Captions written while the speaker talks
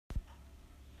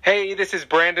Hey, this is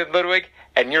Brandon Ludwig,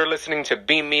 and you're listening to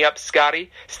Beam Me Up, Scotty,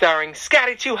 starring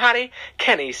Scotty Too Hottie,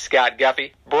 Kenny Scott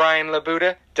Guffey, Brian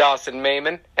Labuda, Dawson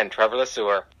Mayman, and Trevor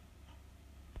LeSueur.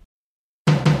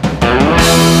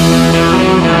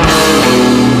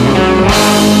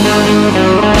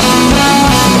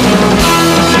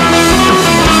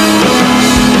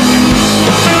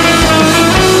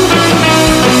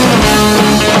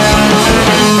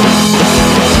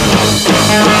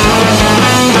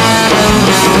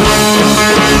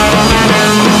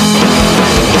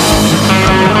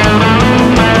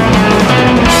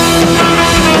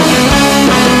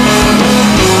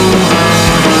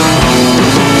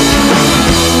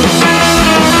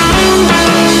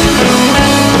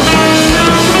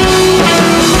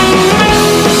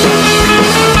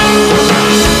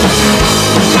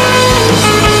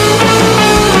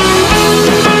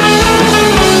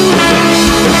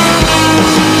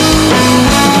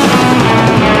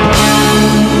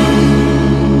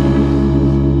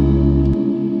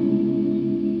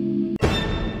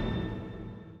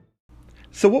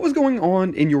 So what was going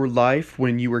on in your life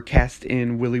when you were cast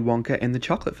in Willy Wonka and the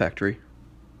Chocolate Factory?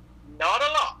 Not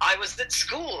a lot. I was at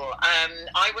school.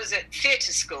 I was at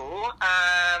theatre school,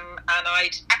 and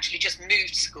I'd actually just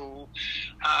moved school,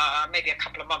 maybe a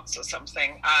couple of months or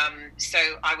something. So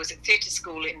I was at theatre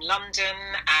school in London,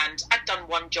 and I'd done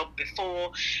one job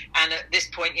before. And at this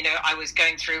point, I was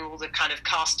going through all the kind of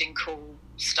casting call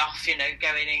stuff,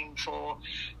 going in for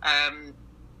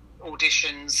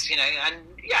auditions, and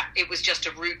yeah, it was just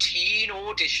a routine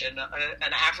audition,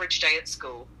 an average day at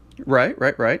school. Right.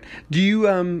 Do you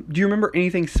remember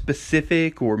anything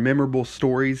specific or memorable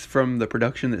stories from the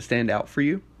production that stand out for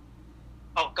you?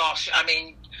 Oh gosh, I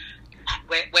mean,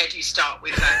 where do you start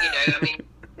with that?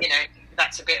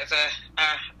 That's a bit of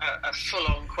a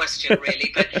full-on question,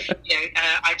 really. But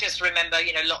I just remember,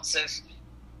 lots of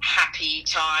happy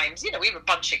times. We were a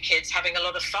bunch of kids having a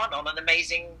lot of fun on an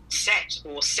amazing set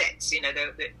or sets.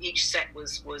 Each set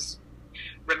was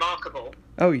remarkable.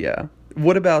 Oh yeah.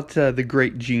 What about the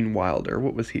great Gene Wilder?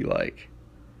 What was he like?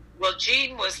 Well,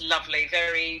 Gene was lovely,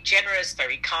 very generous,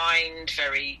 very kind,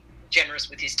 very generous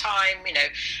with his time.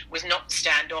 Was not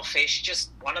standoffish,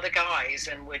 just one of the guys,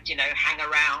 and would hang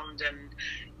around, and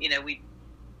we'd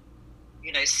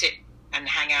sit and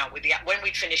hang out with when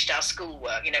we'd finished our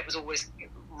schoolwork. It was always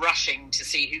rushing to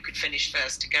see who could finish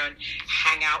first to go and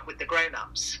hang out with the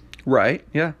grown-ups. Right,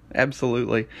 yeah,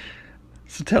 absolutely.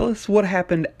 So tell us what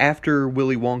happened after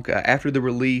Willy Wonka, after the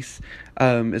release,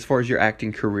 as far as your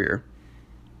acting career.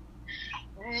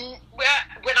 Willy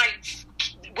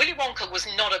Wonka was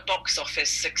not a box office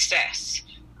success.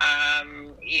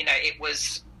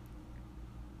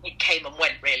 It came and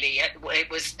went, really. It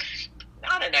was,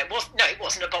 I don't know. It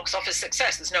wasn't a box office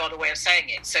success. There's no other way of saying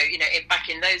it. So, back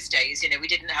in those days, we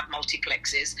didn't have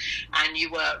multiplexes, and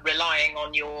you were relying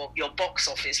on your box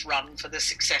office run for the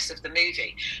success of the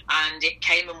movie. And it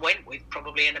came and went with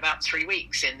probably in about 3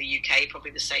 weeks in the UK,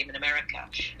 probably the same in America.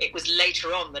 It was later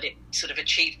on that it sort of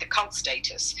achieved the cult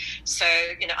status. So,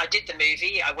 I did the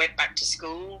movie. I went back to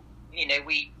school.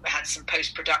 We had some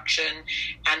post-production,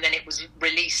 and then it was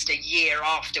released a year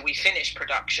after we finished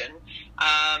production.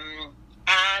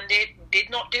 And it did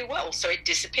not do well, so it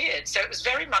disappeared. So it was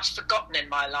very much forgotten in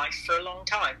my life for a long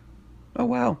time. Oh,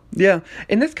 wow. Yeah.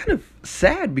 And that's kind of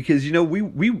sad because,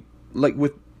 we like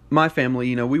with my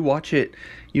family, we watch it,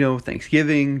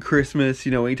 Thanksgiving, Christmas,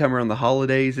 anytime around the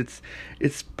holidays.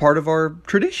 It's part of our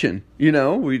tradition,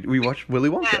 we watch Willy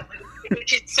Wonka. Yeah,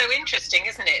 which is so interesting,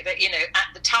 isn't it? That,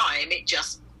 at the time it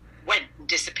just went and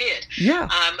disappeared. Yeah.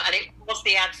 And it was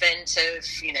the advent of,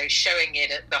 showing it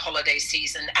at the holiday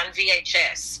season and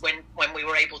VHS, when we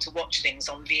were able to watch things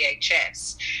on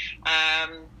VHS.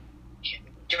 Do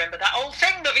you remember that old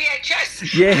thing, the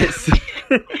VHS? Yes.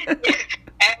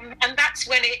 And that's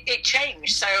when it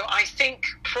changed. So I think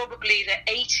probably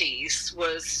the 80s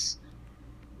was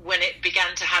when it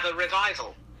began to have a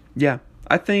revival. Yeah.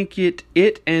 I think it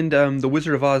and The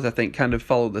Wizard of Oz, I think, kind of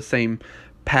follow the same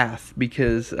path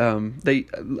because they,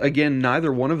 again,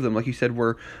 neither one of them, like you said,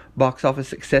 were box office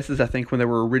successes, I think, when they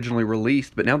were originally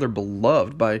released, but now they're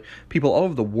beloved by people all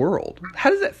over the world. How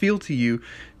does that feel to you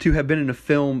to have been in a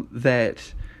film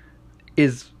that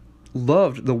is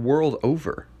loved the world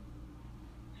over?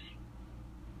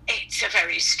 It's a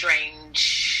very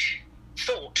strange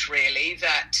thought, really,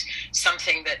 that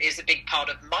something that is a big part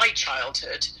of my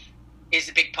childhood is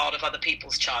a big part of other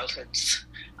people's childhoods.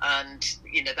 And,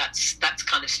 that's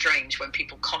kind of strange when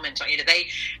people comment on,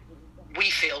 we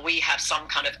feel we have some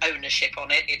kind of ownership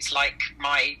on it. It's like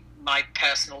my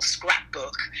personal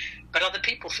scrapbook, but other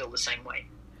people feel the same way.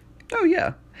 Oh,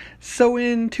 yeah. So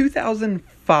in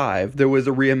 2005, there was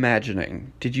a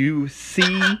reimagining. Did you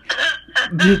see?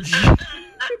 Did you?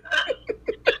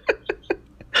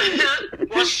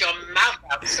 Wash your mouth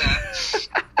out, sir.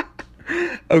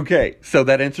 Okay, so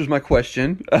that answers my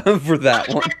question for that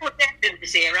one.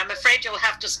 I'm afraid you'll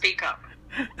have to speak up.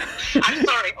 I'm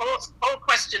sorry. All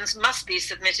questions must be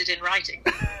submitted in writing.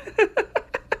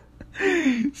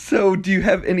 So, do you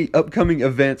have any upcoming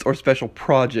events or special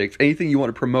projects? Anything you want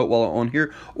to promote while on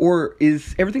here? Or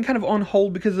is everything kind of on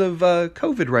hold because of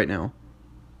COVID right now?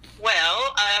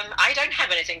 Well, I don't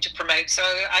have anything to promote, so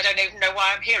I don't even know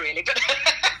why I'm here, really. But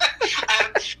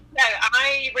no,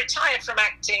 I retired from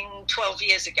acting 12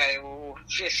 years ago, or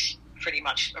pretty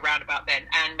much around about then,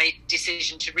 and made a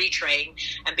decision to retrain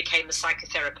and became a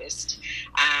psychotherapist.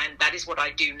 And that is what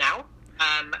I do now.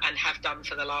 And have done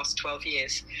for the last 12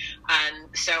 years.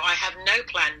 And so I have no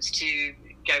plans to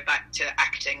go back to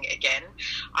acting again.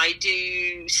 I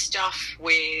do stuff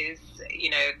with,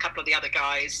 a couple of the other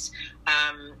guys.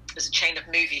 There's a chain of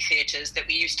movie theatres that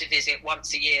we used to visit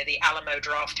once a year, the Alamo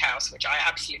Drafthouse, which I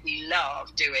absolutely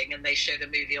love doing, and they show the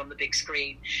movie on the big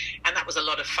screen. And that was a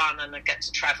lot of fun, and I get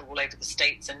to travel all over the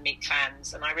States and meet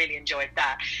fans, and I really enjoyed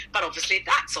that. But obviously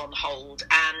that's on hold,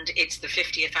 and it's the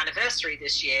 50th anniversary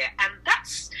this year, and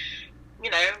that's, no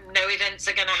events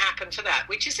are going to happen for that,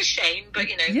 which is a shame, but,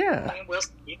 yeah. We'll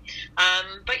see.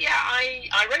 But yeah,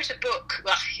 I wrote a book,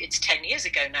 well, it's 10 years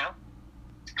ago now,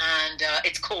 and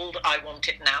it's called I Want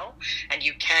It Now, and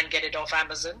you can get it off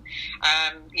Amazon.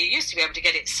 You used to be able to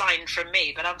get it signed from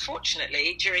me, but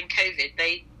unfortunately during COVID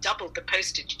they doubled the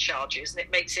postage charges, and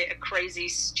it makes it a crazy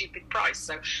stupid price,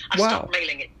 so I stopped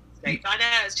mailing it. I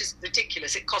know, it's just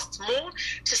ridiculous. It costs more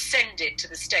to send it to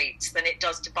the States than it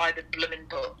does to buy the blooming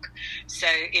book. So,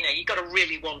 you've got to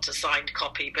really want a signed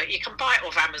copy, but you can buy it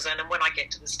off Amazon, and when I get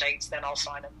to the States, then I'll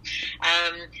sign them.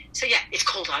 So, yeah, it's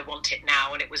called I Want It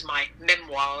Now, and it was my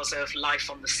memoirs of life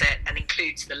on the set, and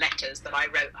includes the letters that I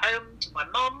wrote home to my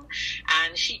mum,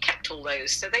 and she kept all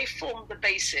those. So they formed the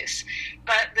basis.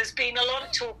 But there's been a lot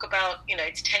of talk about,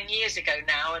 it's 10 years ago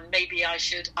now, and maybe I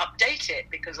should update it,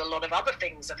 because a lot of other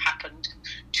things have happened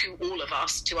to all of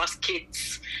us, to us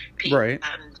kids, Pete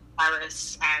and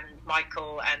Paris and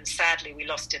Michael, and sadly we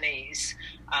lost Denise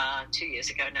 2 years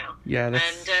ago now. Yeah,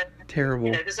 that's terrible.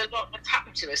 There's a lot that's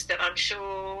happened to us that I'm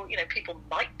sure people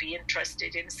might be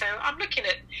interested in, so I'm looking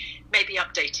at maybe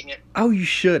updating it. Oh, you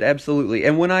should, absolutely.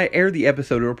 And when I air the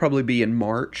episode, it'll probably be in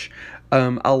March.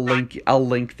 I'll link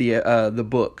the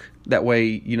book. That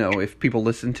way, if people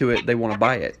listen to it, they want to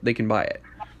buy it, they can buy it.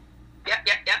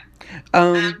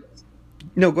 Yeah.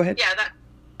 No, go ahead. Yeah,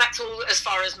 that's all as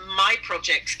far as my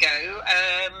projects go.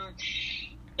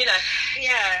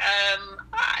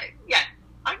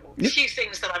 A few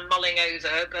things that I'm mulling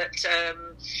over, but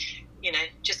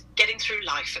just getting through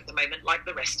life at the moment, like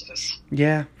the rest of us.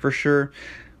 Yeah, for sure.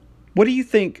 What do you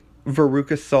think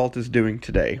Veruca Salt is doing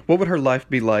today? What would her life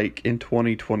be like in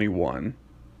 2021?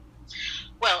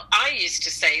 Well, I used to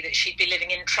say that she'd be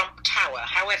living in Trump Tower.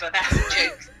 However, that's a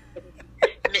joke.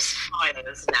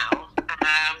 Misfires now,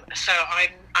 so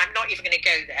I'm not even going to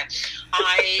go there.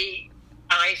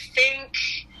 I think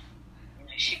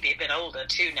she'd be a bit older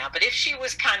too now, but if she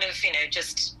was kind of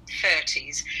just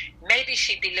 30s, maybe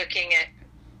she'd be looking at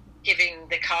giving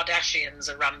the Kardashians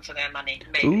a run for their money.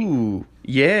 Maybe. Ooh,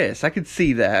 yes, I could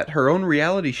see that. Her own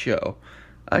reality show.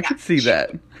 I could see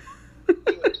that.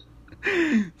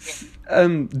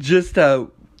 Just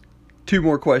two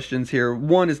more questions here.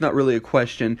 One is not really a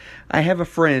question. I have a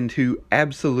friend who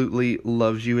absolutely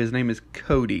loves you. His name is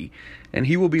Cody, and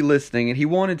he will be listening, and he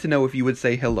wanted to know if you would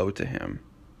say hello to him.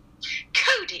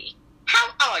 Cody, how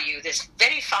are you this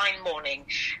very fine morning?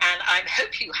 And I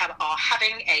hope you are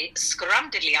having a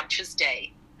scrumdiddlyumptious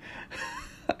day.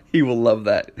 He will love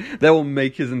that. That will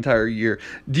make his entire year.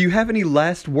 Do you have any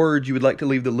last words you would like to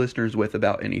leave the listeners with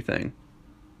about anything?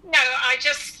 No, I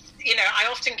just... I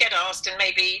often get asked, and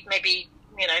maybe,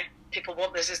 people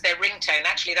want this as their ringtone.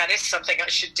 Actually, that is something I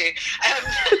should do.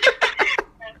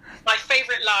 My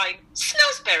favourite line,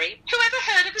 Snosberry. Whoever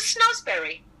heard of a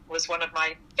Snosberry? Was one of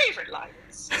my favourite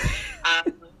lines.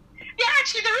 Yeah,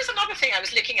 actually, there is another thing I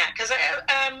was looking at, because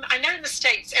I know in the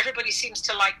States everybody seems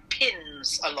to like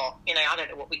pins a lot. I don't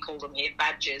know what we call them here,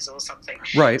 badges or something.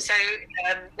 Right. So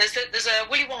there's a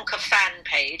Willy Wonka fan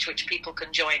page which people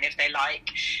can join if they like,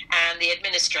 and the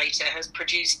administrator has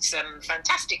produced some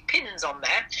fantastic pins on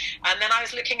there. And then I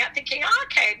was looking at thinking,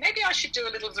 okay, maybe I should do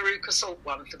a little Veruca Salt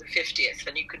one for the 50th,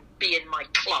 and you can be in my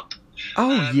club.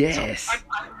 Oh, yes. So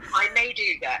I may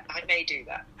do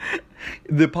that.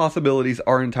 The possibilities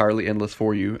are entirely endless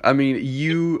for you. I mean,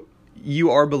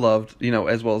 you are beloved,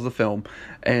 as well as the film.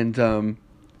 And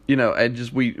and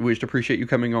just we just appreciate you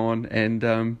coming on,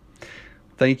 and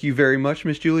thank you very much,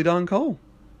 Miss Julie Dawn Cole.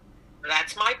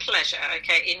 That's my pleasure.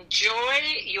 Okay,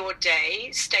 enjoy your day.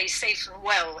 Stay safe and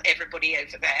well, everybody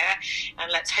over there,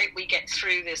 and let's hope we get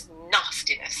through this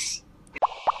nastiness.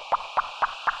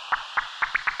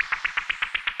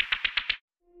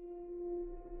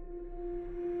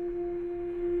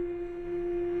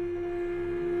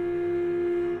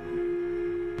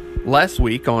 Last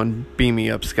week on Beam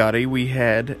Me Up, Scotty, we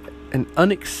had an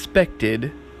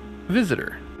unexpected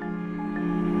visitor.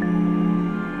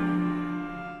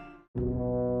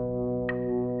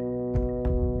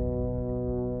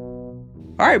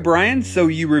 All right, Brian, so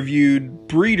you reviewed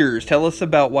Breeders. Tell us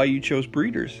about why you chose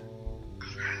Breeders.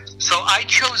 So I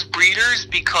chose Breeders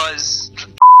because...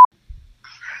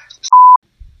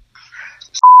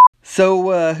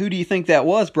 So, who do you think that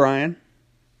was, Brian?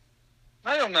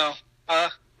 I don't know.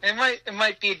 It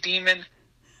might be a demon.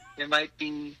 It might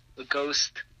be a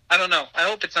ghost. I don't know. I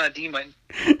hope it's not a demon.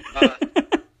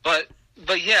 But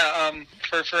yeah,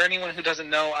 for anyone who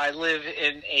doesn't know, I live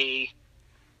in a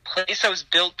place that was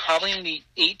built probably in the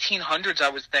 1800s, I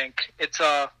would think. It's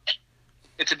a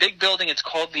big building. It's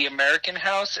called the American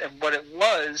House, and what it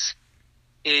was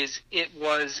a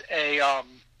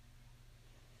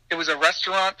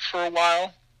restaurant for a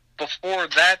while. Before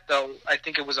that, though, I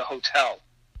think it was a hotel.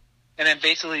 And then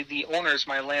basically the owners,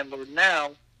 my landlord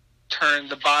now, turned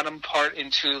the bottom part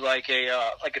into like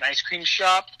an ice cream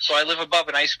shop. So I live above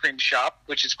an ice cream shop,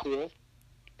 which is cool.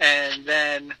 And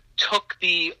then took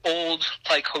the old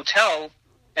hotel,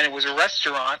 and it was a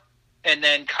restaurant, and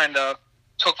then kind of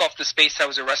took off the space that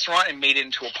was a restaurant and made it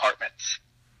into apartments.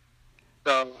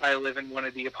 So I live in one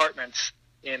of the apartments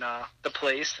in the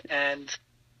place, and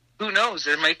who knows?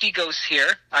 There might be ghosts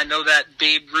here. I know that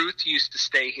Babe Ruth used to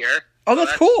stay here. Oh,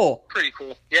 that's cool. Pretty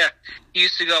cool. Yeah, he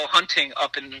used to go hunting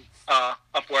up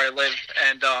where I live,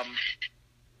 and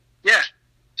yeah.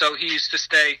 So he used to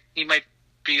stay. He might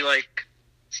be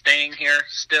staying here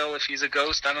still if he's a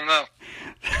ghost. I don't know.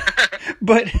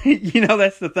 But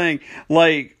that's the thing.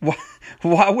 Why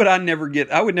would I never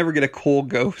get? I would never get a cool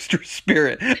ghost or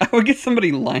spirit. I would get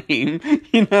somebody lame.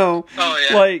 Oh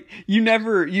yeah. You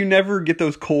never get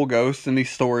those cool ghosts in these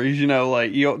stories. You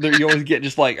always get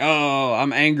just oh,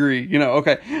 I'm angry.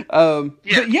 Okay. Yeah.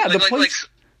 But yeah, the place.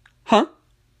 Huh?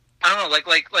 I don't know.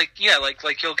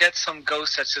 You'll get some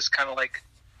ghost that's just kind of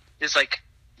is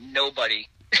nobody.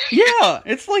 Yeah,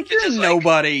 it's you're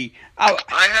nobody.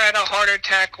 I had a heart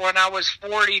attack when I was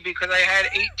 40 because I had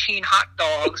 18 hot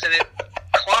dogs and it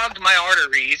clogged my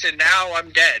arteries, and now I'm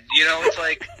dead. It's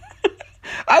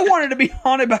I wanted to be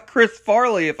haunted by Chris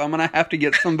Farley if I'm going to have to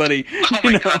get somebody. Oh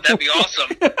my God, that'd be awesome.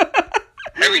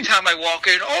 Every time I walk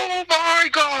in, oh my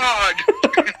God.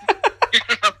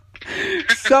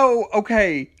 So,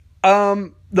 okay.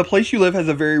 The place you live has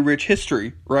a very rich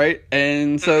history, right?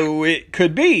 And so it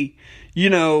could be,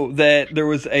 that there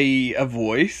was a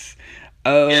voice.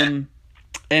 And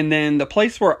then the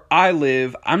place where I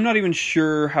live, I'm not even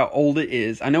sure how old it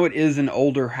is. I know it is an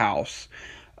older house.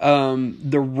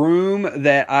 The room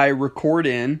that I record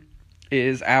in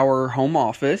is our home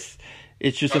office.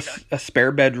 It's just a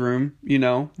spare bedroom,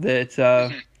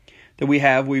 that we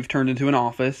have. We've turned into an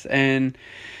office. And,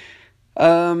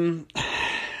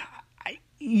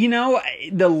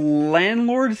 the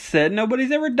landlord said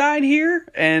nobody's ever died here,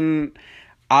 and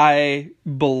I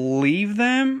believe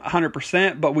them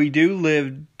 100%, but we do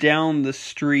live down the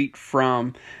street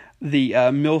from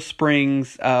the Mill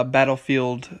Springs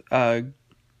Battlefield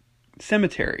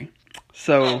Cemetery.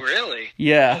 So, oh, really?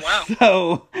 Yeah.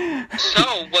 Oh, wow.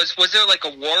 So was there a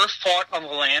war fought on the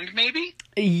land, maybe?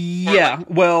 Yeah.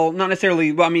 Well, not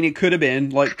necessarily. Well, I mean, it could have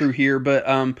been through here, but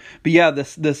yeah,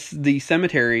 the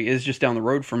cemetery is just down the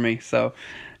road from me. So,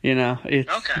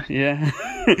 it's okay. Yeah.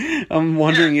 I'm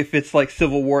wondering if it's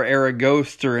Civil War era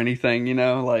ghosts or anything.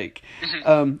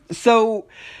 So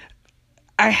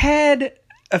I had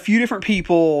a few different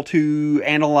people to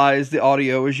analyze the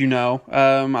audio, as you know.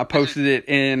 I posted it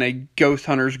in a Ghost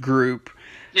Hunters group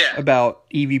about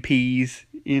EVPs,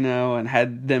 and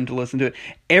had them to listen to it.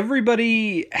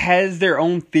 Everybody has their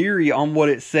own theory on what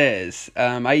it says.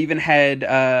 I even had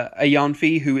a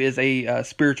Yanfi, who is a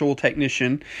spiritual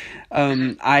technician.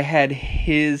 I had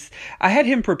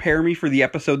him prepare me for the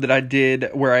episode that I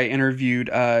did where I interviewed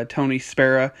Tony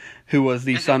Spera, who was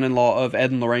the son-in-law of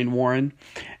Ed and Lorraine Warren.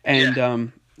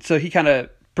 And so he kind of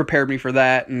prepared me for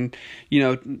that, and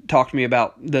talked to me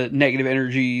about the negative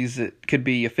energies that could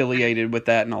be affiliated with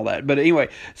that and all that. But anyway,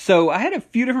 so I had a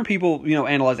few different people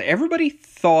analyze it. Everybody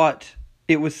thought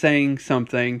it was saying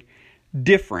something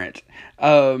different.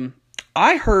 I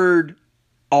heard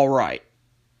all right.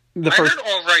 The I first, heard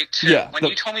all right too. Yeah, When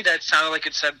you told me that, it sounded like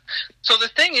it said. So the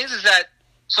thing is that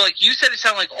so like you said, it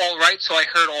sounded like all right, so I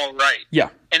heard all right. yeah,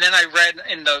 And then I read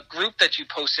in the group that you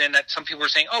posted in that some people were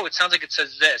saying, "Oh, it sounds like it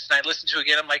says this." And I listened to it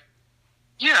again. I'm like,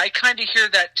 "Yeah, I kind of hear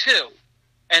that too."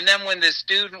 And then when this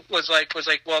dude was like,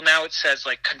 "Well, now it says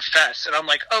like confess," and I'm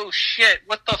like, "Oh shit,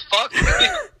 what the fuck?"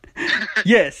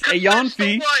 yes, a Confess to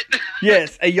Yanfi. what?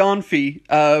 Yes, a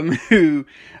Yanfi, who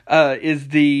is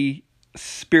the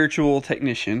spiritual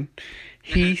technician.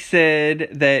 He said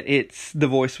that the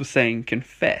voice was saying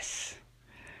confess.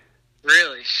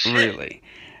 Really? Shit. Really.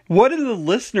 What do the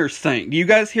listeners think? Do you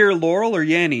guys hear Laurel or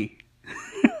Yanni?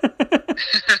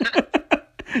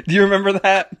 Do you remember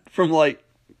that from like...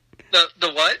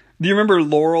 The what? Do you remember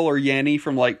Laurel or Yanni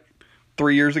from like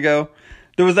 3 years ago?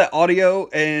 There was that audio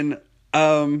and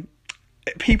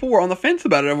people were on the fence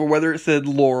about it over whether it said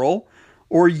Laurel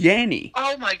or Yanni.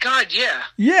 Oh my god, yeah.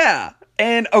 Yeah.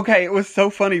 And okay, it was so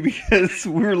funny because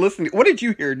we were listening. What did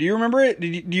you hear? Do you remember it? Do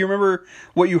you remember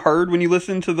what you heard when you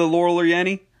listened to the Laurel or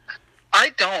Yanni? I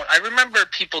don't. I remember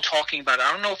people talking about it.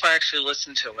 I don't know if I actually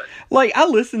listened to it. Like, I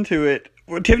listened to it.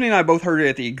 Well, Tiffany and I both heard it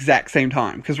at the exact same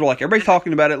time because we're like, everybody's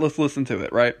talking about it. Let's listen to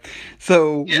it, right?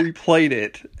 So Yeah. we played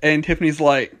it, and Tiffany's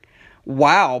like,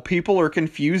 wow, people are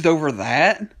confused over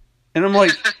that? And I'm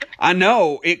like, I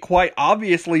know, it quite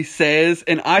obviously says,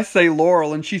 and I say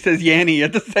Laurel, and she says Yanni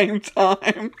at the same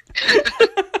time.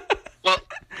 Well,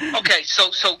 okay,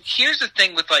 so here's the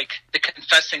thing with like the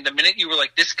confessing. The minute you were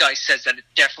like, this guy says that, it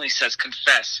definitely says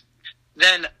confess.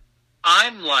 Then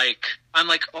I'm like,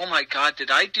 oh my god,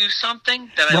 did I do something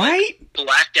that I Right? like,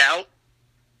 blacked out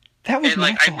That was and my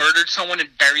like I thought. murdered someone and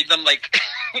buried them like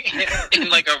in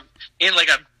like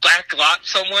a back lot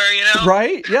somewhere, you know?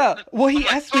 Right? Yeah. Well, he I'm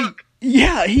like, asked me. fuck.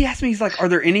 Yeah, he asked me. He's like, "Are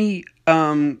there any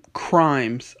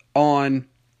crimes on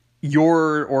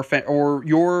your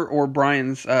or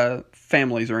Brian's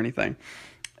families or anything?"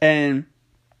 And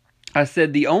I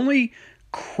said the only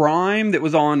crime that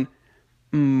was on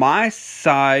my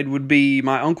side would be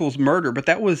my uncle's murder, but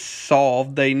that was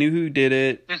solved. They knew who did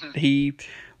it. Mhm. He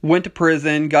went to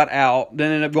prison, got out,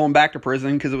 then ended up going back to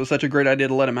prison because it was such a great idea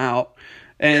to let him out.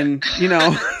 And, you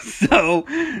know, so,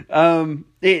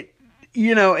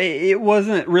 it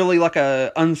wasn't really like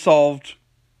a unsolved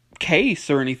case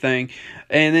or anything.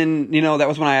 And then, that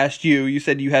was when I asked you. You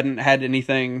said you hadn't had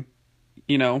anything,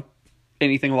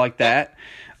 anything like that.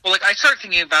 Well, like I started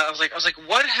thinking about it, I was like,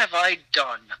 what have I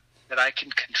done that I can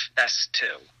confess to?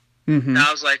 Mm-hmm. And I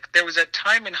was like, there was a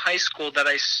time in high school that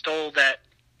I stole that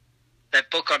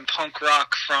book on punk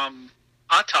rock from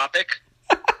Hot Topic.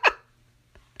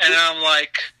 And I'm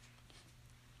like,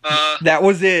 That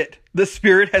was it. The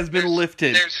spirit has been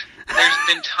lifted. There's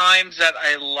been times that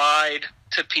I lied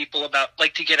to people about,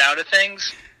 like, to get out of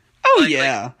things. Oh, Like,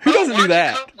 yeah. Who doesn't do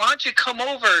that? Why don't you come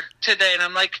over today? And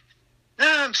I'm like,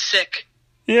 I'm sick.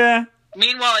 Yeah.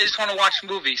 Meanwhile, I just want to watch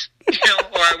movies, or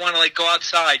I want to, like, go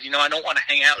outside, I don't want to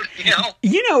hang out,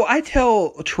 I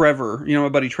tell Trevor, my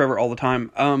buddy Trevor all the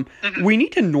time, we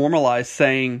need to normalize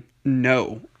saying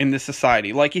no in this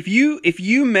society. Like, if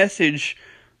you message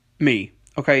me,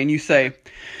 okay, and you say,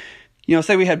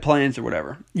 say we had plans or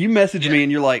whatever, you message me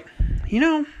and you're like,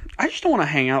 I just don't want to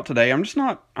hang out today. I'm just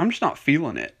not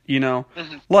feeling it,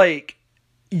 Like,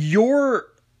 your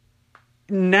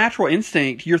natural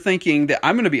instinct, you're thinking that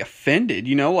I'm going to be offended,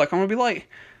 like I'm going to be like,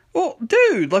 well,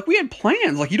 dude, like we had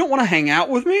plans, like you don't want to hang out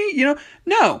with me,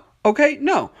 no, okay,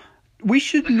 no, we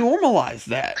should normalize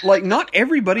that. Like not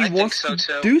everybody wants to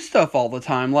do stuff all the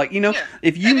time. Like,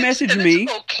 if you message me,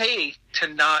 it's okay to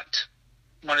not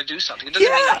want to do something. It doesn't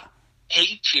mean I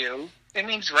hate you. It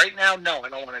means right now, no, I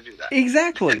don't want to do that.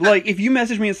 Exactly. Like if you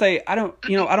message me and say, I don't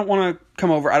want to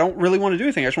come over. I don't really want to do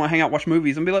anything. I just want to hang out, watch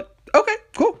movies, and be like, okay,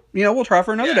 cool. We'll try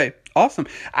for another day. Awesome.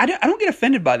 I don't get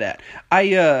offended by that.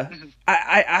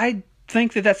 I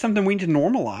think that that's something we need to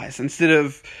normalize instead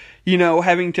of,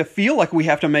 having to feel like we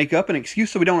have to make up an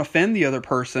excuse so we don't offend the other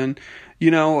person.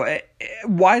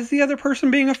 Why is the other person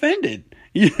being offended?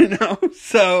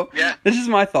 So this is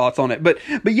my thoughts on it. But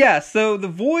yeah, so the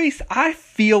voice I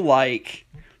feel like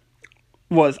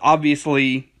was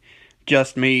obviously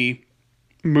just me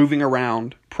moving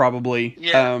around, probably.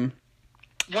 Yeah.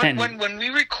 When we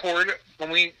record, when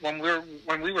we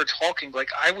were talking, like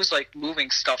I was like moving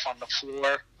stuff on the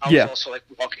floor. I was also like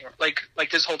walking, like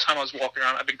this whole time I was walking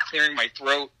around. I've been clearing my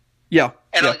throat. Yeah.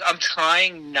 And like, I'm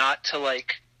trying not to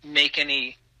like make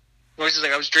any noises.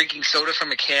 Like I was drinking soda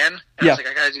from a can. And I was like,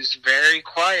 I gotta do this very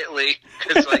quietly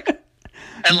because like,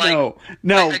 and like,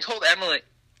 no. I told Emily,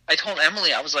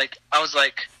 I was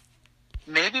like,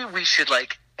 maybe we should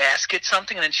like ask it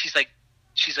something, and then she's like,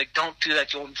 don't do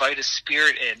that. You'll invite a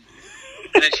spirit in.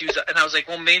 And then and I was like,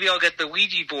 well, maybe I'll get the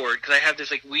Ouija board because I have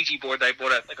this like Ouija board that I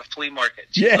bought at like a flea market.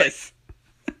 Yes.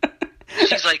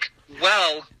 She's like,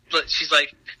 well, she's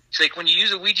like, when you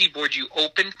use a Ouija board, you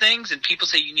open things, and people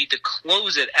say you need to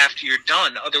close it after you're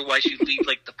done. Otherwise, you leave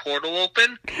like the portal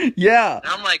open. Yeah. And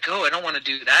I'm like, oh, I don't want to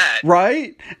do that.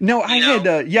 Right? No, I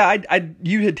had,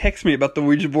 you had texted me about the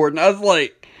Ouija board, and I was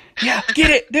like, yeah, get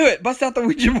it, do it, bust out the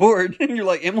Ouija board. And you're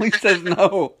like, Emily says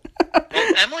no.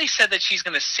 Well, Emily said that she's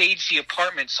going to sage the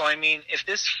apartment, so I mean, if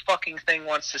this fucking thing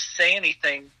wants to say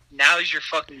anything, now's your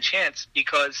fucking chance,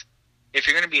 because if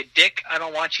you're going to be a dick, I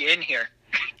don't want you in here.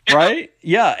 Right?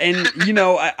 Yeah, and,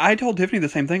 I told Tiffany the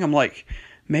same thing. I'm like,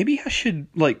 maybe I should,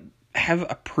 like, have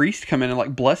a priest come in and,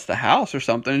 like, bless the house or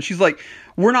something. And she's like,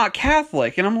 we're not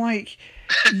Catholic. And I'm like,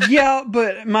 yeah,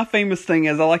 but my famous thing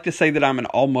is I like to say that I'm an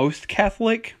almost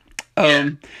Catholic.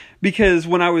 Because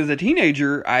when I was a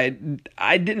teenager, I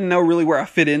didn't know really where I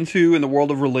fit into in the world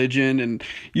of religion. And,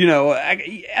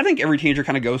 I think every teenager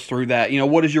kind of goes through that.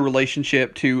 What is your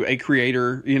relationship to a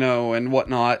creator, and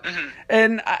whatnot. Mm-hmm.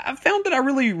 And I found that I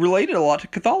really related a lot to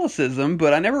Catholicism,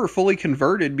 but I never fully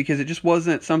converted because it just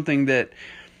wasn't something that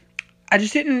I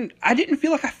didn't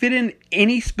feel like I fit in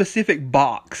any specific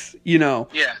box,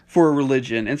 for a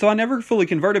religion. And so I never fully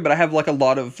converted, but I have like a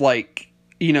lot of like,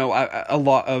 a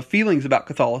lot of feelings about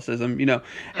Catholicism,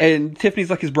 and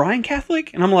Tiffany's like, is Brian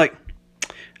Catholic? And I'm like,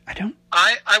 I don't.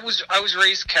 I was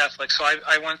raised Catholic, so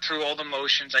I went through all the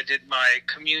motions. I did my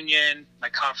communion, my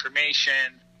confirmation,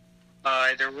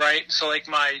 so like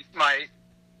my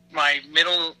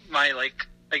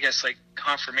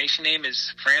confirmation name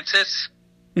is Francis.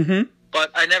 Mm-hmm.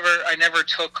 But I never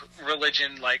took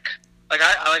religion like I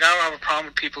don't have a problem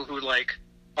with people who like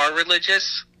are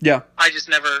religious. Yeah.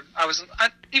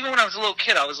 Even when I was a little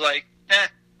kid, I was like, eh.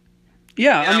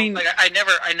 Yeah, I mean, like I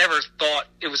never thought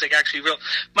it was like actually real.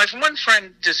 My one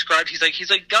friend described, he's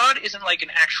like God isn't like an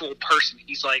actual person.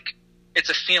 He's like, it's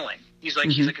a feeling. He's like,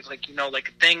 mm-hmm. It's like, like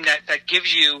a thing that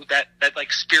gives you that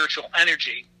like spiritual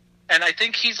energy. And I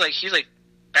think he's like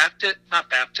Baptist, not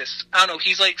Baptist. I don't know.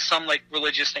 He's like some like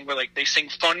religious thing where like they sing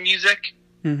fun music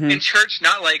mm-hmm. in church,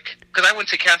 not like, because I went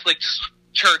to Catholic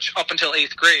church up until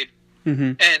 8th grade,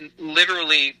 mm-hmm. and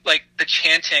literally like the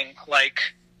chanting, like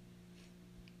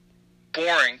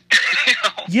boring.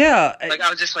 Yeah. Like I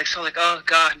was just like, so like, oh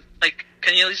God, like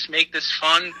can you at least make this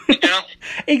fun?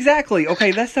 Exactly.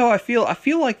 Okay, that's how I feel. I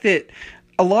feel like that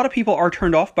a lot of people are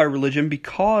turned off by religion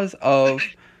because of,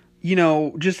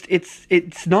 just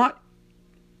it's not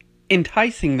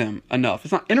enticing them enough.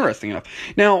 It's not interesting enough.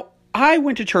 Now, I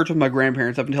went to church with my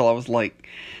grandparents up until I was like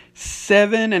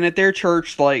 7, and at their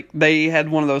church, like they had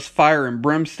one of those fire and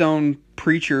brimstone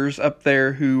preachers up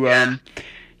there who,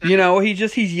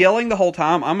 he's yelling the whole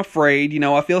time. I'm afraid,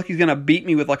 I feel like he's gonna beat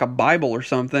me with like a Bible or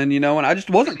something, and I just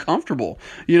wasn't comfortable,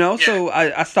 so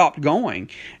I stopped going,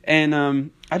 and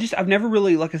I've never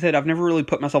really, like I said, I've never really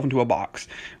put myself into a box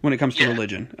when it comes to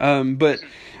religion. But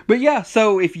yeah,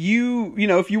 so if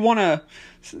if you want to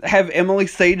have Emily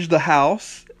sage the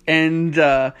house, and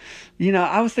I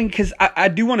was thinking, because I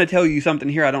do want to tell you something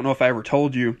here. I don't know if I ever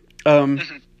told you.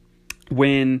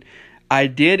 When I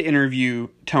did interview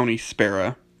Tony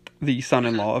Spera, the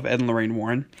son-in-law of Ed and Lorraine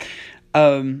Warren,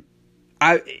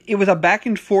 it was a back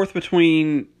and forth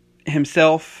between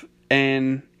himself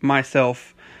and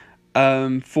myself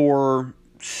for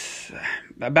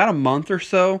about a month or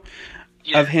so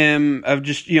of him, of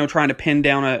just, trying to pin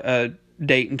down a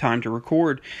date and time to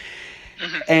record.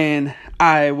 Mm-hmm. And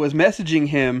I was messaging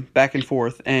him back and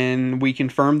forth, and we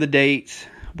confirmed the date,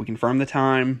 we confirmed the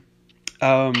time.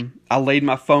 I laid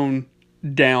my phone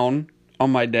down on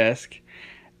my desk,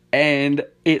 and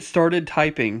it started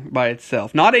typing by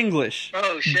itself. Not English.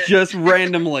 Oh, shit. Just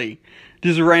randomly.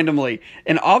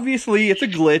 And obviously it's a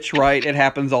glitch, right? It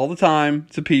happens all the time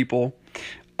to people.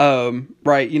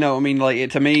 Right.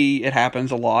 To me, it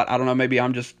happens a lot. I don't know, maybe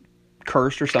I'm just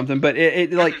cursed or something, but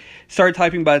it like started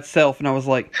typing by itself, and I was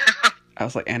like,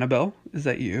 Annabelle, is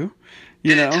that you?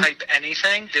 Did it type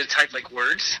anything? Did it type like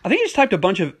words? I think it just typed a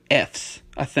bunch of F's,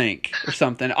 I think, or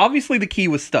something. Obviously the key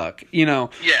was stuck, Yeah.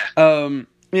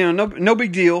 No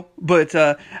big deal, but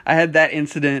I had that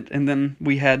incident, and then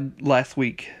we had last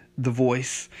week The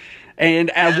Voice. And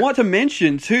I want to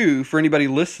mention too, for anybody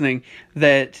listening,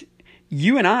 that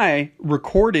you and I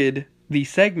recorded the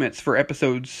segments for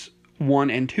episodes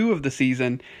 1 and 2 of the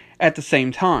season at the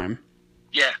same time.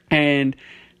 Yeah. And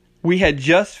we had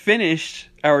just finished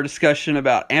our discussion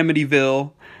about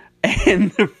Amityville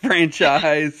and the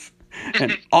franchise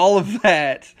and all of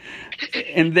that.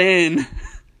 And then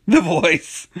The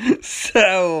Voice.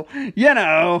 So,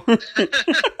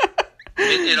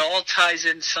 It all ties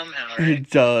in somehow, right? It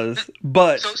does.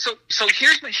 But So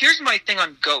here's my thing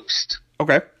on Ghost.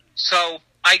 okay. So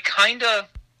I kind of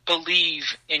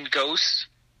believe in ghosts.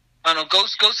 I don't know,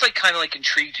 ghosts like kind of like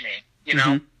intrigue me, you know?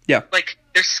 Mhm. Yeah. Like,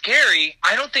 they're scary.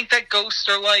 I don't think that ghosts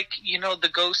are like, you know, the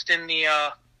ghost in the,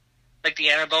 like the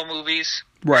Annabelle movies.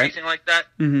 Or Right. anything like that.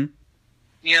 Mm-hmm.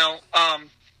 You know,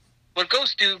 what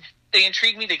ghosts do, they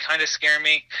intrigue me, they kind of scare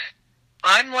me.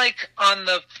 I'm like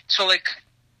so like,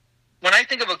 when I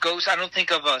think of a ghost, I don't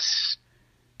think of a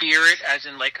spirit as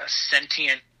in like a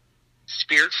sentient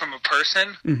spirit from a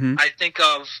person. Mm-hmm. I think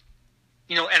of,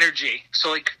 you know, energy. So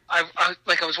like I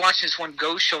was watching this one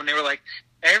ghost show, and they were like,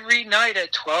 every night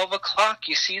at 12 o'clock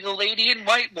you see the lady in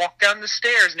white walk down the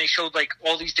stairs, and they showed like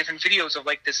all these different videos of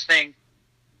like this thing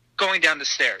going down the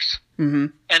stairs. Mm-hmm.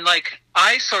 And like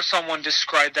I saw someone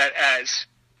describe that as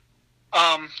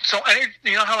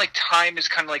you know how like time is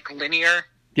kind of like linear.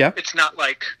 Yeah. It's not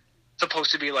like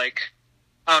supposed to be like,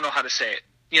 I don't know how to say it,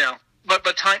 you know,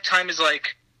 but time is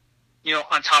like, you know,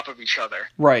 on top of each other.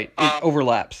 Right. It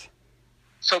overlaps.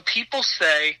 So people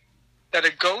say that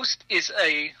a ghost is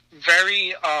a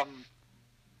very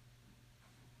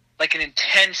like an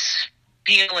intense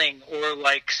feeling or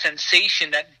like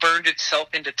sensation that burned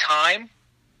itself into time,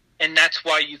 and that's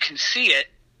why you can see it.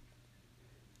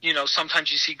 You know,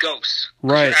 sometimes you see ghosts.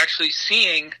 Right. You're actually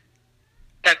seeing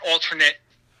that alternate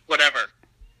whatever.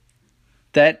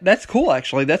 That's cool,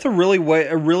 actually. That's a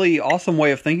really awesome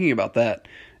way of thinking about that.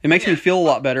 It makes me feel a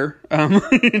lot better,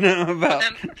 you know, about.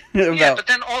 Yeah, but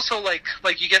then also like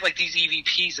you get like these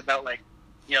EVPs about like,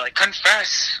 you know, like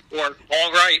confess or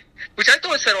all right, which I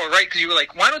thought it said all right because you were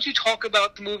like, why don't you talk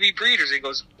about the movie Breeders? And he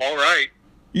goes, all right.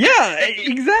 Yeah,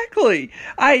 exactly.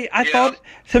 I thought,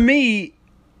 to me,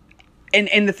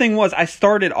 and the thing was, I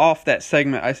started off that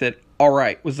segment, I said, all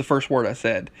right, was the first word I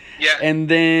said. Yeah. And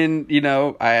then, you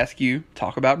know, I ask you,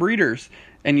 talk about Breeders,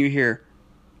 and you hear,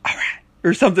 all right,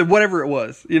 or something, whatever it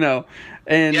was, you know.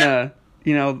 And,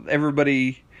 you know,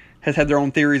 everybody has had their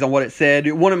own theories on what it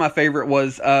said. One of my favorite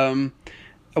was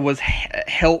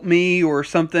help me or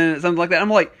something like that. I'm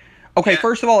like, okay,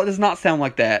 first of all, it does not sound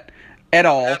like that at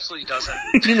all. It absolutely doesn't.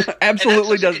 You know,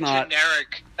 absolutely does not.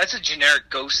 That's a generic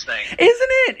ghost thing. Isn't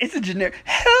it? It's a generic,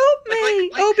 help me,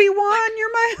 like, Obi-Wan,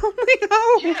 you're my only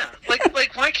hope. Yeah,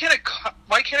 like why can't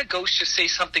a ghost just say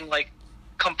something like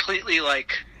completely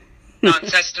like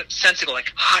nonsensical,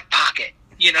 like Hot Pocket,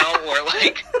 you know, or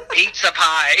like pizza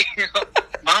pie, you know,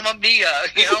 Mamma Mia,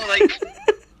 you know,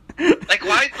 like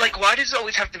why does it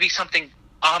always have to be something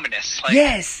ominous? Like,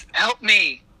 yes, help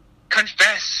me,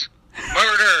 confess,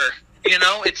 murder, you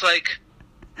know? It's like,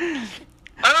 I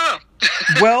don't know.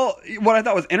 Well, what I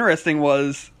thought was interesting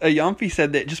was Yamfi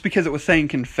said that just because it was saying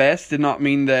confess did not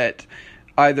mean that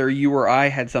either you or I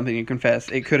had something to confess.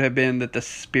 It could have been that the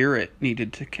spirit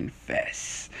needed to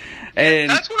confess.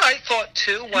 And that's what I thought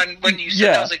too when you said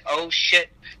that. I was like, oh shit.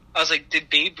 I was like, did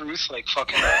Babe Ruth like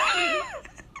fucking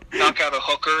knock out a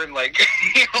hooker and like,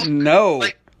 you know, no.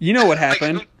 Like, you know what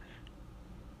happened? Like,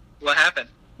 what happened?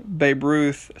 Babe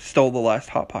Ruth stole the last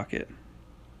Hot Pocket.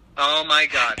 Oh my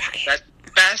god. That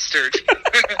bastard.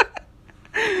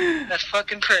 That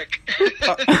fucking prick.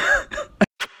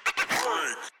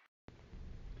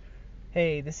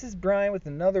 Hey, this is Brian with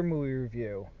another movie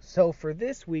review. So for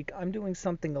this week, I'm doing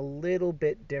something a little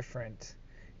bit different.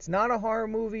 It's not a horror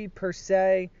movie per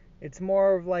se. It's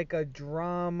more of like a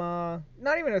drama,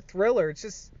 not even a thriller. It's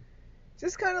just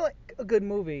kind of like a good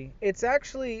movie. It's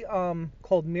actually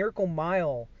called Miracle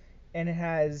Mile, and it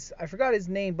has, I forgot his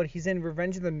name, but he's in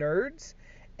Revenge of the Nerds.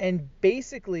 And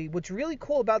basically, what's really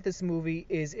cool about this movie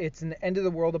is it's an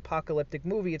end-of-the-world apocalyptic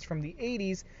movie. It's from the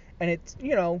 80s, and it,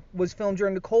 you know, was filmed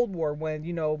during the Cold War when,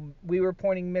 you know, we were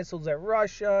pointing missiles at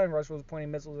Russia, and Russia was pointing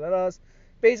missiles at us.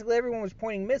 Basically, everyone was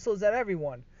pointing missiles at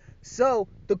everyone. So,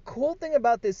 the cool thing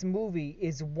about this movie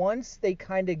is once they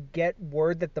kind of get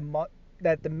word that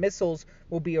the missiles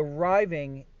will be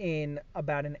arriving in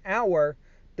about an hour,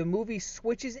 the movie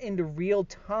switches into real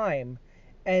time,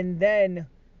 and then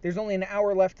there's only an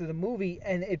hour left of the movie,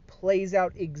 and it plays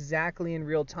out exactly in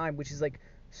real time, which is, like,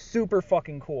 super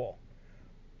fucking cool.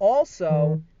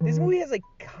 Also, this movie has, like,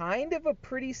 kind of a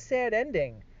pretty sad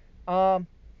ending.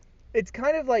 It's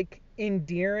kind of, like,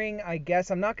 endearing, I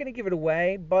guess. I'm not going to give it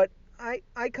away, but I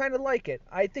kind of like it.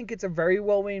 I think it's a very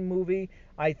well-made movie.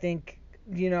 I think,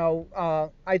 you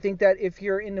know, I think that if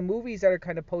you're into movies that are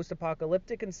kind of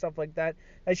post-apocalyptic and stuff like that,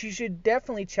 that you should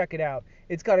definitely check it out.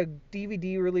 It's got a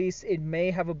DVD release. It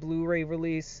may have a Blu-ray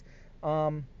release.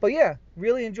 But yeah,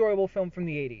 really enjoyable film from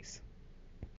the 80s.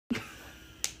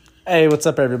 Hey, what's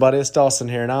up, everybody? It's Dawson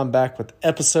here, and I'm back with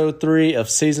episode 3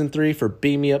 of season 3 for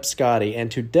Beam Me Up Scotty.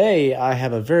 And today I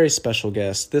have a very special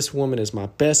guest. This woman is my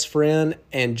best friend,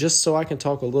 and just so I can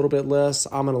talk a little bit less,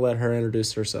 I'm going to let her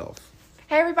introduce herself.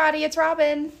 Hey everybody, it's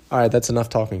Robin. All right, that's enough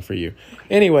talking for you.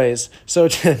 Anyways, so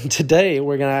today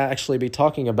we're going to actually be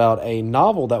talking about a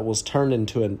novel that was turned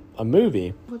into a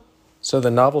movie. So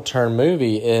the novel turned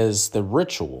movie is The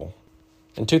Ritual.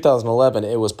 In 2011,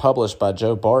 it was published by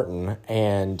Joe Barton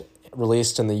and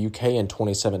released in the UK in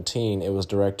 2017. It was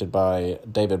directed by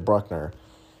David Bruckner.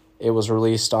 It was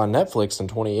released on Netflix in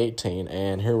 2018,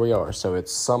 and here we are. So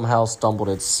it's somehow stumbled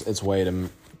its way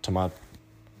to my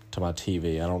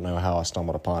TV. I don't know how I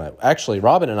stumbled upon it. Actually,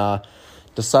 Robin and I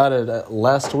decided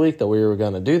last week that we were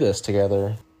going to do this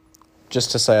together,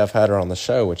 just to say I've had her on the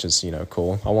show, which is,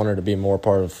 cool. I want her to be more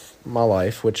part of my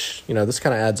life, which, this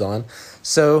kind of adds on.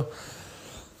 So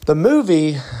the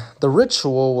movie, The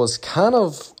Ritual, was kind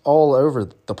of all over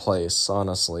the place,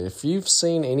 honestly. If you've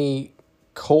seen any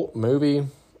cult movie,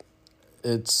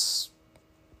 it's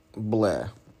bleh.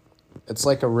 It's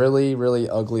like a really, really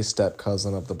ugly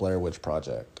step-cousin of the Blair Witch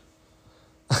Project.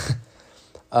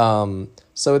 So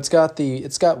it's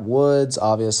got woods,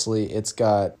 obviously. It's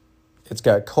got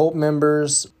cult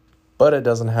members, but it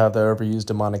doesn't have the overused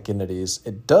demonic entities.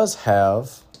 It does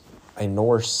have a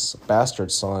Norse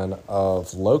bastard son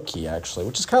of Loki, actually,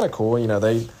 which is kind of cool.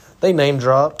 They name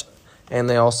dropped, and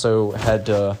they also had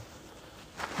to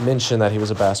mention that he was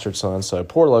a bastard son. So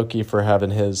poor Loki for having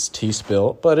his tea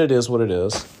spilt, but it is what it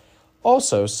is.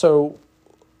 Also, so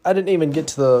I didn't even get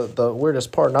to the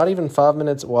weirdest part. Not even 5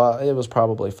 minutes. Well, it was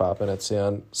probably 5 minutes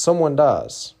in. Someone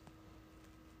dies.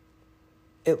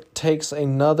 It takes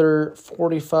another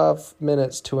 45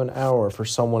 minutes to an hour for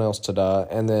someone else to die,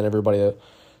 and then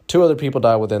two other people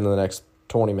die within the next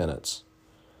 20 minutes.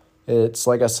 It's,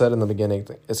 like I said in the beginning,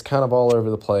 it's kind of all over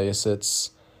the place.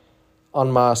 It's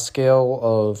on my scale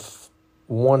of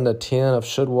 1 to 10 of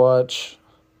should watch,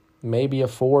 maybe a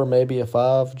 4, maybe a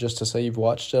 5, just to say you've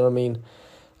watched it. I mean,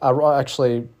 I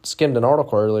actually skimmed an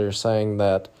article earlier saying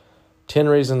that 10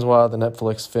 reasons why the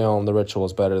Netflix film The Ritual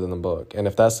is better than the book. And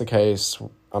if that's the case,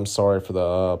 I'm sorry for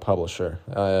the publisher.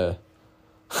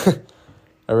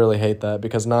 I really hate that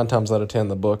because 9 times out of 10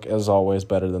 the book is always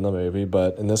better than the movie.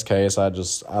 But in this case, I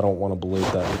don't want to believe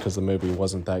that because the movie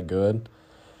wasn't that good.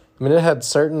 I mean, it had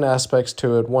certain aspects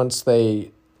to it. Once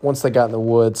they got in the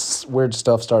woods, weird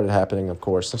stuff started happening, of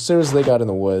course. As soon as they got in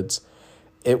the woods,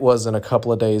 it wasn't a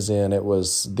couple of days in. It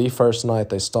was the first night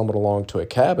they stumbled along to a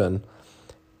cabin,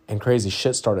 and crazy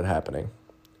shit started happening.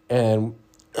 And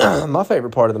my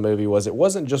favorite part of the movie was it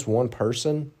wasn't just one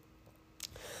person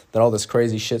that all this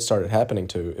crazy shit started happening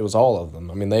to. It was all of them.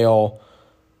 I mean, they all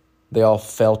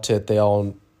felt it. They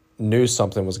all knew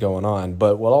something was going on.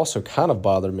 But what also kind of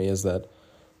bothered me is that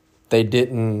they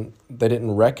didn't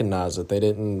recognize it. They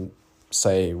didn't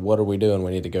say, "What are we doing?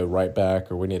 We need to go right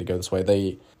back, or we need to go this way."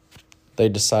 They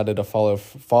decided to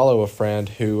follow a friend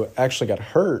who actually got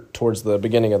hurt towards the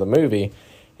beginning of the movie.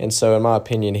 And so, in my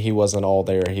opinion, he wasn't all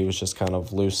there. He was just kind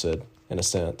of lucid, in a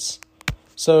sense.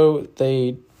 So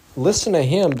they listen to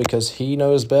him because he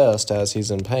knows best as he's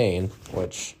in pain,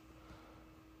 which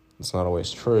is not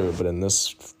always true. But in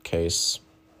this case,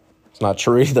 it's not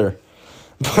true either.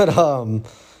 But,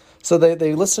 so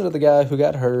they listen to the guy who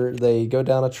got hurt. They go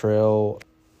down a trail.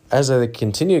 As they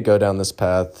continue to go down this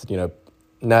path,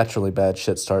 naturally bad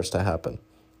shit starts to happen.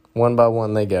 One by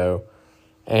one they go.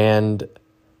 And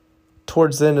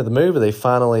towards the end of the movie, they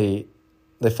finally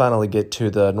get to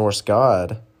the Norse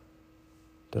god.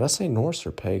 Did I say Norse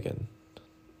or pagan?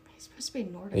 He's supposed to be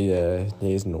Nordic. Yeah,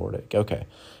 he's Nordic. Okay.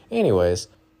 Anyways,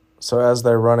 so as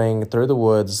they're running through the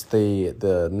woods,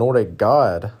 the Nordic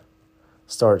god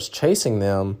starts chasing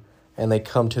them, and they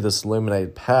come to this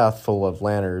illuminated path full of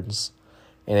lanterns,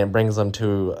 and it brings them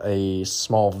to a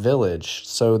small village.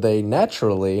 So they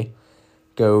naturally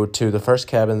go to the first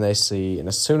cabin they see, and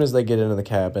as soon as they get into the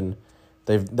cabin,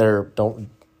 don't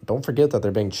forget that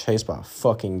they're being chased by a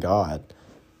fucking god.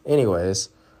 Anyways,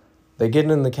 they get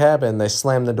in the cabin, they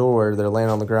slam the door, they're laying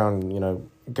on the ground,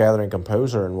 gathering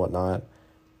composure and whatnot.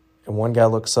 And one guy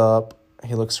looks up,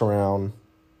 he looks around,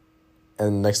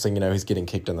 and next thing you know, he's getting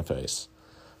kicked in the face.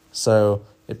 So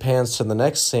it pans to the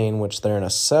next scene, which they're in a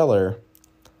cellar.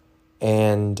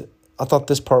 And I thought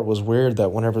this part was weird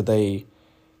that whenever the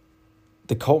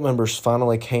cult members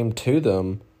finally came to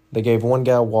them, they gave one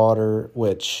guy water,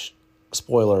 which,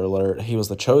 spoiler alert, he was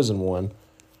the chosen one.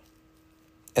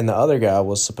 And the other guy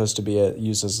was supposed to be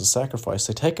used as a sacrifice.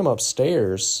 They take him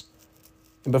upstairs.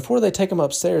 And before they take him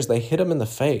upstairs, they hit him in the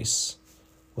face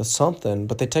with something.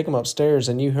 But they take him upstairs,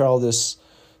 and you hear all this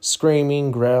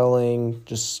screaming, growling,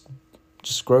 just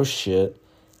just gross shit.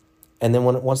 And then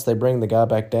once they bring the guy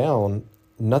back down,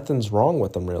 nothing's wrong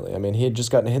with him, really. I mean, he had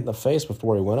just gotten hit in the face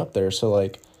before he went up there. So,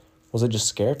 like, was it just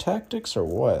scare tactics or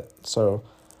what? So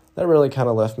that really kind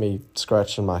of left me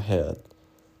scratching my head.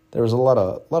 There was a lot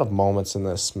of moments in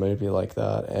this movie like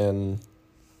that.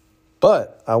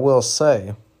 But I will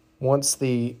say, once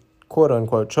the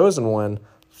quote-unquote chosen one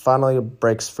finally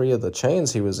breaks free of the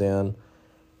chains he was in,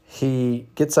 he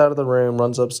gets out of the room,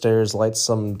 runs upstairs, lights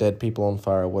some dead people on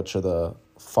fire, which are the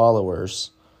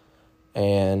followers,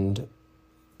 and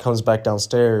comes back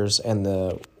downstairs, and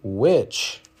the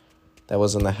witch that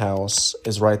was in the house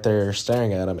is right there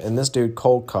staring at him, and this dude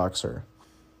cold cocks her.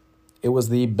 It was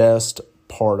the best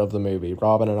part of the movie.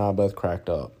 Robin and I both cracked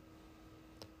up.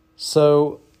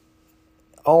 So,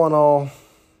 all in all,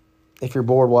 if you're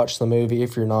bored, watch the movie.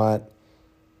 If you're not,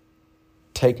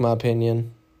 take my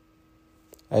opinion.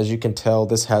 As you can tell,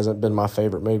 this hasn't been my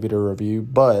favorite movie to review,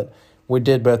 but we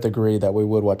did both agree that we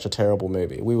would watch a terrible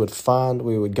movie. We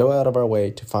would go out of our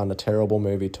way to find a terrible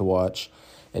movie to watch.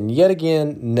 And yet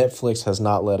again, Netflix has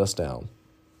not let us down.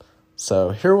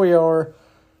 So here we are,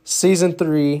 Season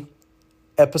 3,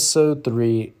 Episode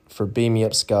 3 for Beam Me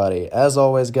Up Scotty. As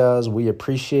always, guys, we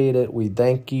appreciate it. We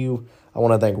thank you. I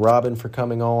want to thank Robin for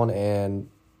coming on and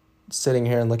sitting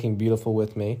here and looking beautiful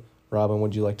with me. Robin,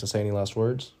 would you like to say any last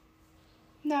words?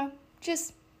 No,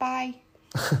 just bye.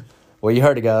 Well, you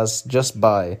heard it, guys. Just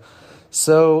bye.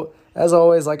 So, as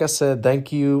always, like I said,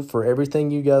 thank you for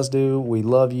everything you guys do. We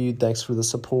love you. Thanks for the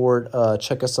support.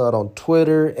 Check us out on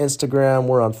Twitter, Instagram.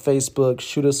 We're on Facebook.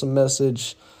 Shoot us a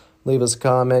message. Leave us a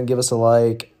comment. Give us a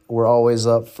like. We're always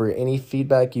up for any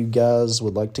feedback you guys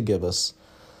would like to give us.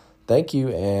 Thank you,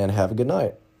 and have a good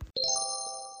night.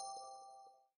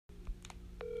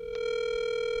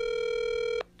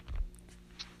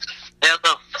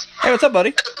 Hello. Hey, what's up,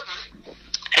 buddy?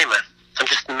 Hey, man. I'm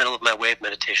just in the middle of my wave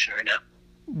meditation right now.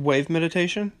 Wave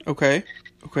meditation? Okay.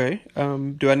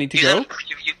 Do I need to You've go? done it,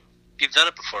 you've done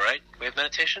it before, right? Wave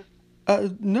meditation?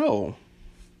 No.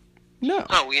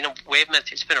 Oh, wave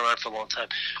meditation's been around for a long time.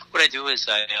 What I do is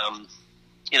I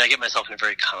get myself in a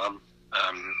very calm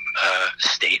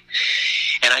state,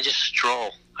 and I just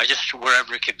stroll.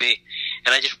 Wherever it could be,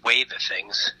 and I just wave at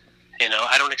things.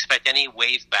 I don't expect any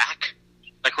wave back.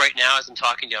 Like right now, as I'm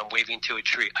talking to you, I'm waving to a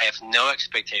tree. I have no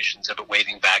expectations of it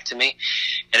waving back to me.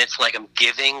 And it's like I'm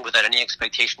giving without any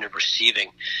expectation of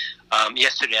receiving.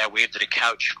 Yesterday, I waved at a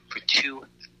couch for 2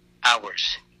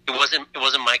 hours. It wasn't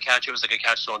my couch. It was like a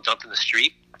couch someone dumped in the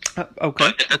street. Okay.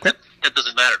 But that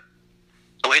doesn't matter.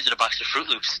 I waved at a box of Fruit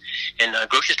Loops in a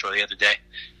grocery store the other day.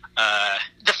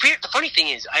 The funny thing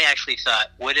is, I actually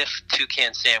thought, what if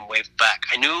Toucan Sam waved back?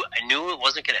 I knew it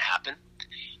wasn't going to happen.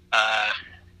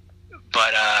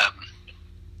 But a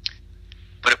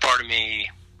part of me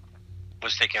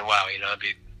was thinking, wow, it'd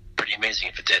be pretty amazing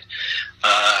if it did.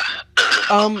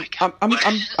 I'm gonna. It's a very,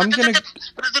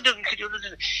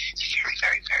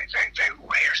 very, very, very, very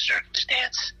rare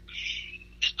circumstance.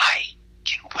 I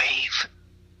can wave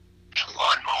a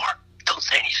lawnmower. Don't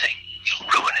say anything. You'll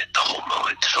ruin it the whole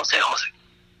moment. Just don't say anything.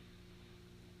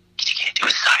 You can't do a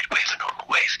side wave, a normal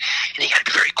wave. And you gotta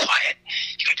be very quiet.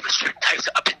 You gotta do a certain type of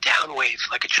up and down wave,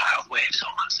 like a child wave. So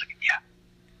hold on a second, yeah.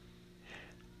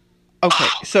 Okay,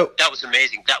 so that was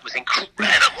amazing. That was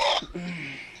incredible.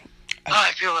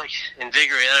 I feel like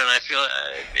invigorated, and I feel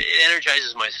it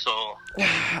energizes my soul.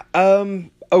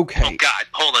 Okay. Oh God,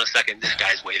 hold on a second. This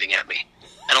guy's waving at me.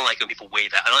 I don't like when people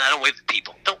wave at. I don't wave at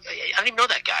people. I don't even know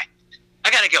that guy.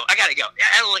 I gotta go. I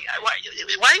don't like.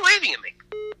 Why are you waving at me?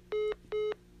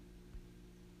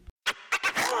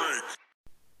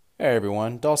 Hey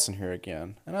everyone, Dawson here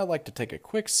again, and I'd like to take a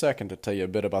quick second to tell you a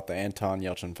bit about the Anton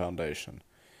Yelchin Foundation.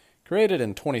 Created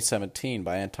in 2017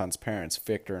 by Anton's parents,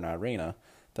 Victor and Irina,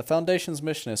 the Foundation's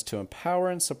mission is to empower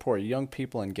and support young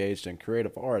people engaged in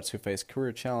creative arts who face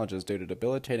career challenges due to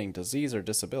debilitating disease or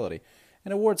disability,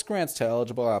 and awards grants to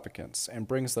eligible applicants, and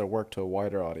brings their work to a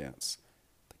wider audience.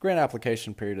 The grant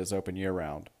application period is open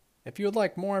year-round. If you would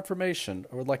like more information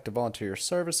or would like to volunteer your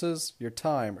services, your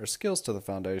time, or skills to the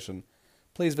Foundation,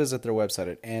 please visit their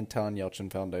website at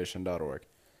antonyelchinfoundation.org.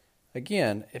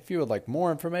 Again, if you would like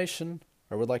more information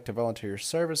or would like to volunteer your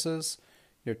services,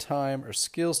 your time, or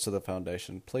skills to the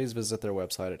Foundation, please visit their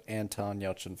website at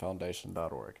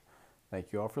antonyelchinfoundation.org.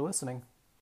 Thank you all for listening.